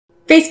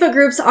Facebook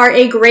groups are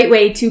a great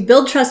way to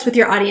build trust with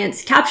your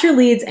audience, capture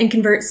leads, and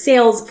convert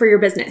sales for your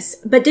business.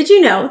 But did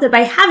you know that by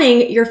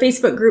having your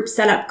Facebook group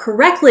set up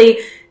correctly,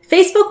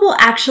 Facebook will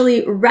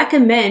actually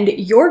recommend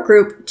your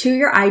group to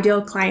your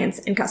ideal clients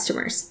and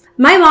customers?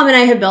 My mom and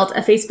I have built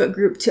a Facebook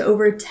group to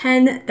over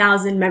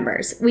 10,000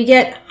 members. We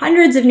get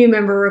hundreds of new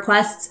member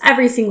requests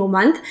every single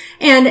month.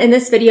 And in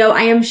this video,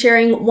 I am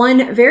sharing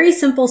one very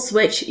simple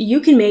switch you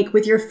can make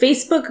with your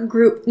Facebook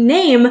group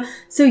name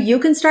so you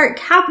can start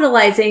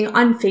capitalizing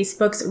on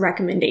Facebook's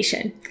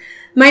recommendation.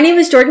 My name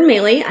is Jordan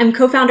Maylea. I'm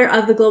co-founder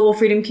of the Global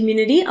Freedom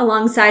Community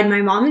alongside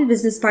my mom and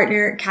business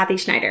partner, Kathy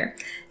Schneider.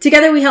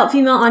 Together, we help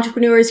female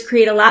entrepreneurs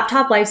create a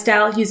laptop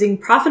lifestyle using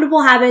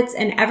profitable habits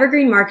and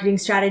evergreen marketing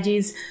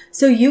strategies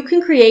so you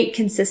can create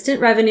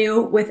consistent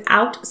revenue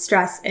without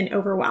stress and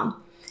overwhelm.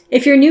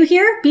 If you're new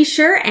here, be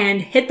sure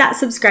and hit that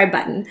subscribe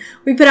button.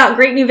 We put out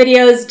great new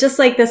videos just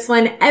like this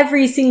one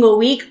every single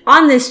week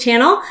on this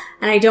channel,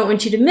 and I don't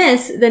want you to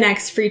miss the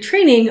next free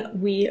training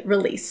we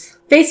release.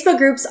 Facebook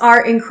groups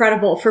are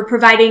incredible for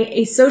providing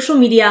a social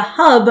media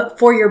hub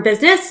for your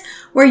business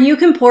where you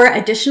can pour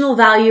additional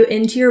value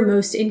into your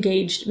most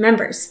engaged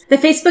members. The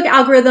Facebook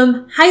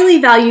algorithm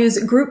highly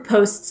values group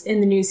posts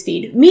in the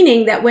newsfeed,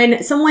 meaning that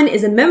when someone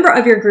is a member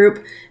of your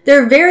group,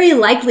 they're very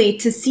likely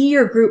to see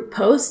your group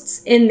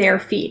posts in their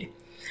feed.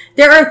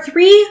 There are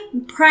three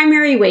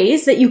primary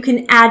ways that you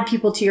can add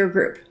people to your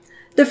group.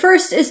 The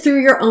first is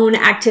through your own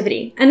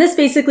activity. And this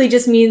basically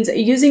just means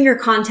using your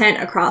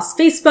content across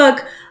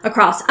Facebook,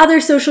 across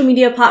other social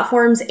media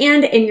platforms,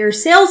 and in your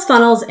sales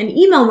funnels and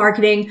email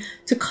marketing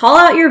to call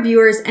out your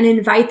viewers and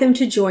invite them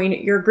to join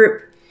your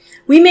group.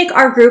 We make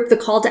our group the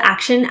call to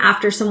action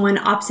after someone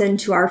opts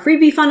into our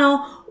freebie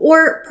funnel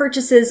or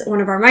purchases one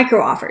of our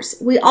micro offers.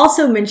 We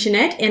also mention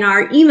it in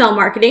our email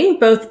marketing,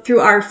 both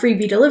through our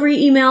freebie delivery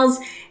emails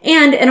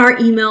and in our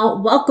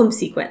email welcome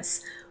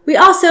sequence. We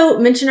also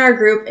mention our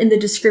group in the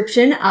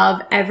description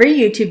of every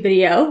YouTube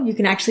video. You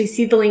can actually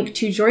see the link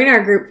to join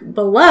our group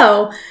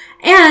below.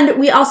 And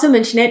we also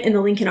mention it in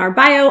the link in our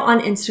bio on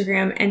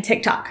Instagram and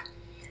TikTok.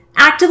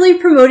 Actively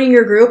promoting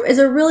your group is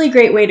a really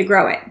great way to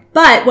grow it.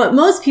 But what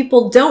most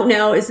people don't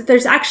know is that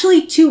there's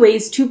actually two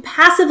ways to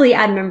passively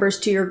add members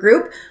to your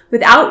group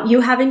without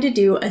you having to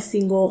do a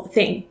single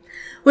thing.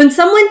 When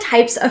someone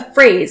types a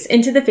phrase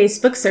into the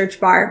Facebook search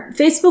bar,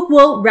 Facebook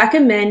will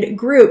recommend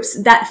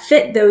groups that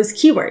fit those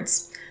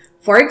keywords.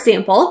 For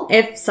example,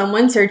 if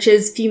someone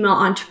searches female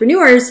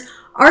entrepreneurs,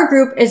 our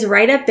group is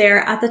right up there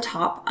at the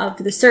top of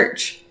the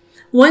search.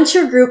 Once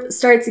your group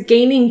starts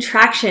gaining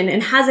traction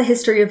and has a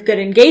history of good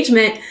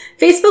engagement,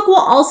 Facebook will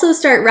also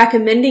start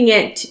recommending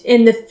it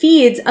in the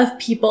feeds of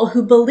people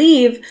who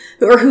believe,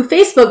 or who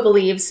Facebook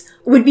believes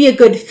would be a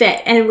good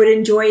fit and would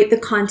enjoy the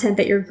content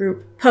that your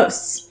group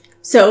posts.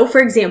 So, for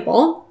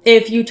example,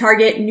 if you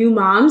target new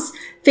moms,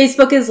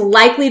 Facebook is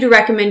likely to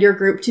recommend your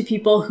group to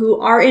people who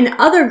are in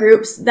other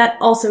groups that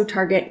also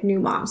target new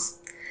moms.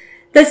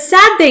 The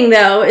sad thing,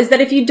 though, is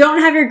that if you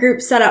don't have your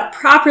group set up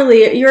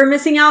properly, you're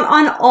missing out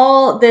on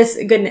all this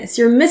goodness.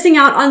 You're missing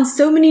out on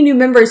so many new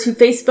members who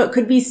Facebook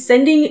could be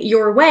sending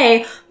your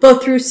way,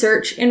 both through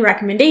search and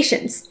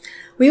recommendations.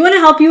 We want to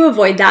help you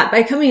avoid that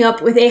by coming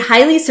up with a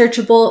highly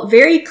searchable,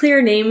 very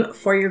clear name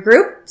for your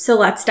group. So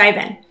let's dive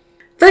in.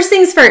 First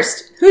things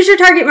first, who's your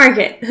target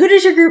market? Who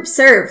does your group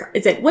serve?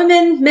 Is it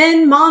women,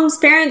 men, moms,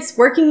 parents,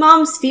 working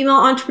moms, female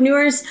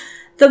entrepreneurs?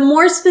 The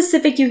more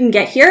specific you can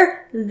get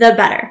here, the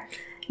better.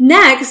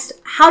 Next,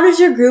 how does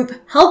your group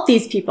help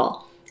these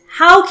people?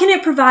 How can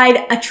it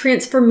provide a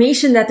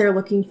transformation that they're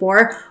looking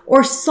for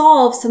or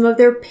solve some of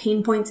their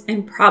pain points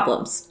and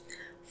problems?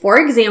 For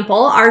example,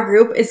 our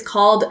group is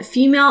called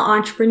Female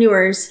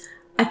Entrepreneurs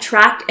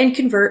Attract and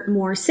Convert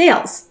More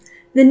Sales.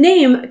 The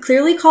name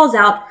clearly calls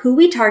out who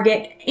we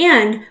target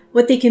and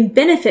what they can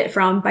benefit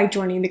from by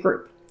joining the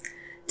group.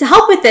 To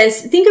help with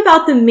this, think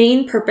about the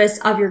main purpose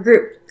of your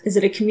group. Is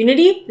it a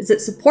community? Is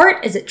it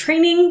support? Is it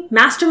training,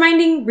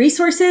 masterminding,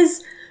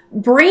 resources?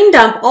 Brain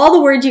dump all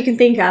the words you can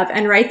think of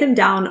and write them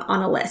down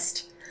on a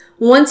list.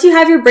 Once you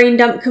have your brain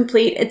dump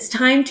complete, it's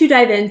time to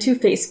dive into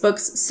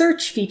Facebook's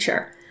search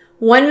feature.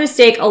 One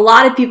mistake a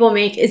lot of people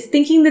make is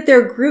thinking that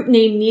their group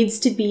name needs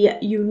to be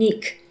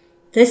unique.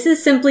 This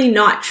is simply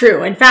not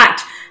true. In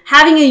fact,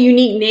 having a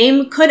unique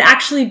name could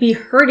actually be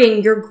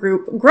hurting your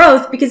group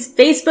growth because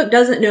Facebook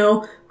doesn't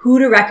know who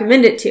to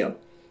recommend it to.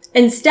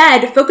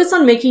 Instead, focus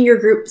on making your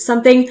group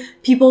something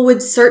people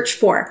would search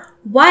for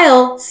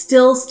while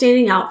still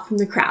standing out from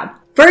the crowd.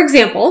 For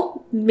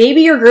example,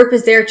 maybe your group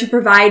is there to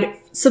provide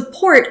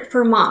support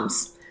for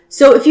moms.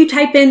 So if you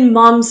type in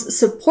Mom's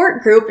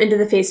Support Group into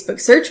the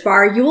Facebook search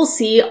bar, you will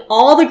see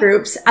all the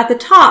groups at the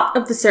top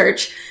of the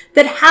search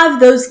that have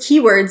those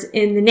keywords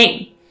in the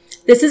name.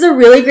 This is a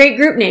really great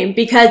group name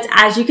because,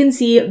 as you can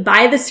see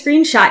by the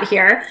screenshot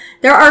here,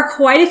 there are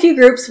quite a few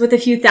groups with a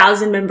few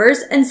thousand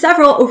members and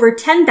several over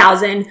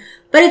 10,000,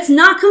 but it's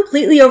not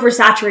completely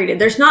oversaturated.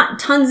 There's not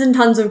tons and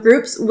tons of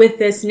groups with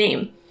this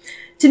name.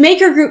 To make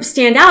your group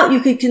stand out,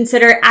 you could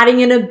consider adding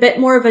in a bit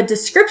more of a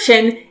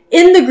description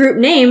in the group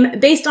name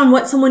based on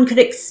what someone could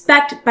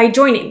expect by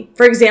joining.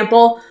 For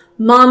example,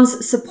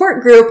 mom's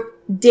support group,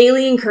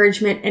 daily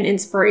encouragement and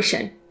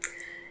inspiration.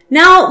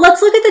 Now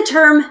let's look at the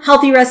term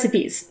healthy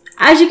recipes.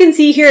 As you can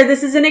see here,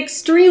 this is an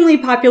extremely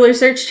popular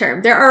search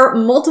term. There are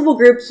multiple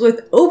groups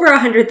with over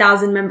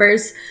 100,000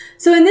 members.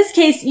 So in this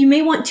case, you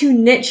may want to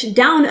niche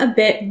down a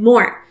bit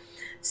more.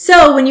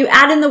 So when you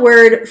add in the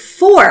word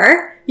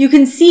for, you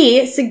can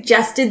see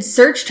suggested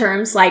search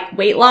terms like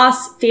weight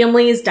loss,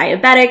 families,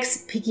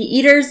 diabetics, picky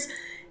eaters.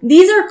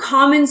 These are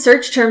common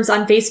search terms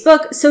on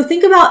Facebook. So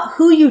think about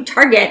who you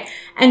target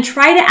and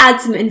try to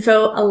add some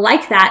info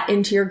like that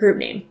into your group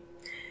name.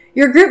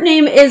 Your group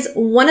name is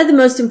one of the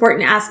most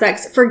important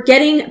aspects for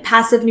getting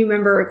passive new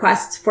member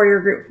requests for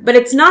your group, but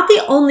it's not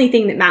the only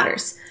thing that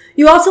matters.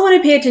 You also want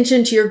to pay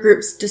attention to your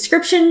group's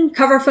description,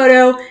 cover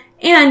photo,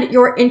 and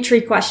your entry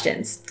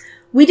questions.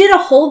 We did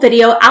a whole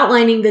video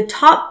outlining the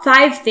top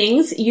 5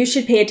 things you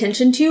should pay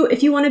attention to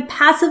if you want to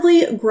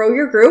passively grow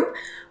your group,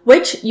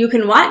 which you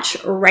can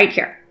watch right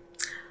here.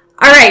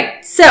 All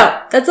right, so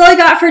that's all I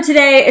got for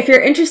today. If you're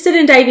interested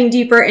in diving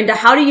deeper into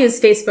how to use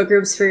Facebook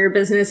groups for your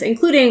business,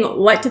 including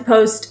what to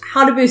post,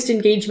 how to boost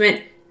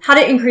engagement, how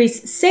to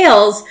increase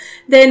sales,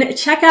 then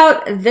check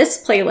out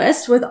this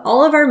playlist with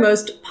all of our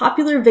most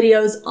popular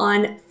videos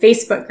on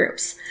Facebook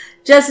groups.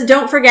 Just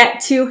don't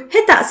forget to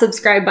hit that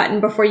subscribe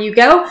button before you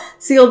go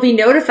so you'll be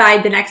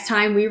notified the next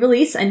time we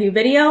release a new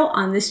video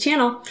on this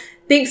channel.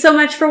 Thanks so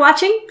much for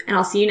watching, and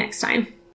I'll see you next time.